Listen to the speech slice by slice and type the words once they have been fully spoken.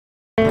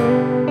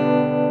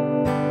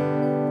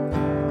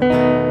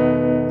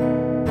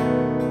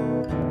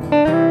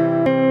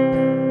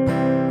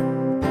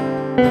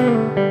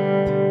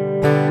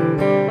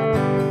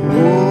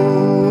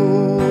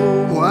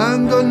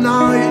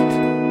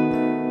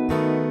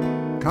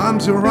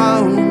comes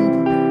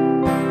around.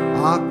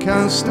 I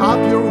can't stop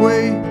your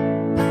way,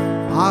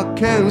 I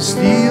can't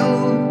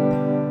steal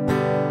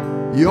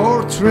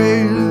your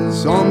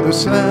trails on the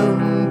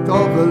sand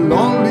of a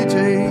lonely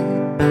day.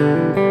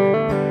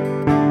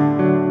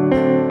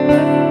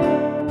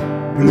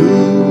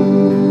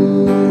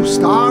 Blue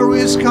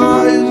starry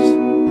skies,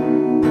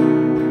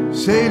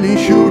 sailing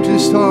shooting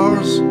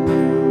stars,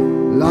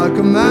 like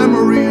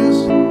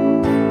memories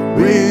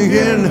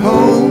bringing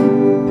home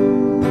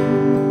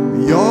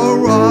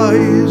your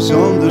eyes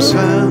on the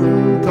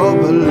sand of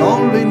a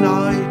lonely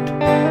night.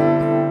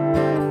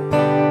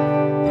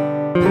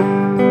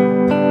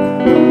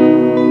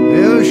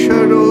 Their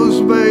shadows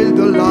veil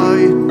the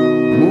light,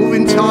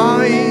 moving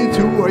time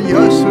to our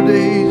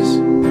yesterdays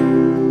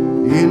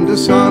in the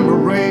summer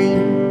rain.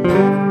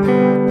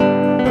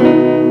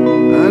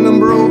 An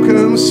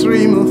unbroken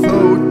stream of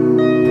thought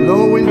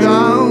flowing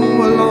down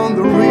along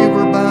the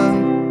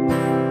riverbank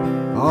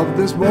of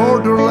this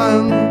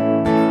borderland,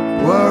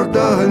 where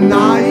the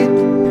night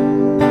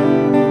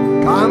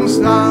comes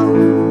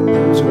down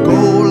to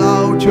call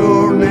out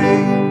your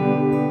name.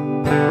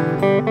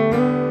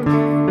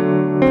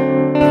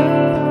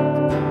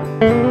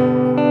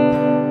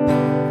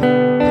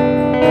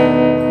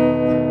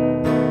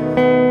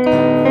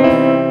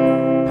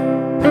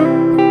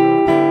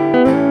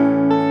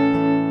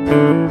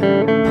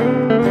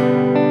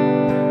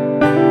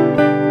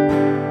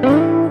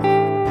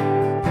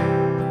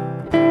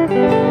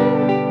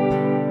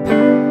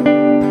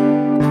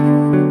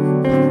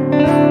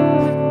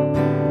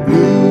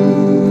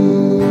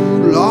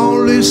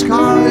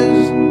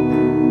 Skies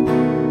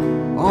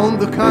on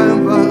the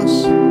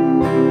canvas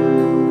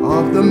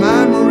of the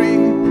memory,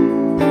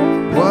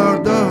 where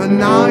the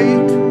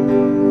night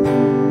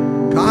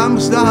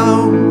comes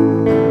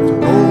down to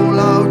call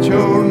out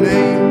your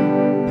name.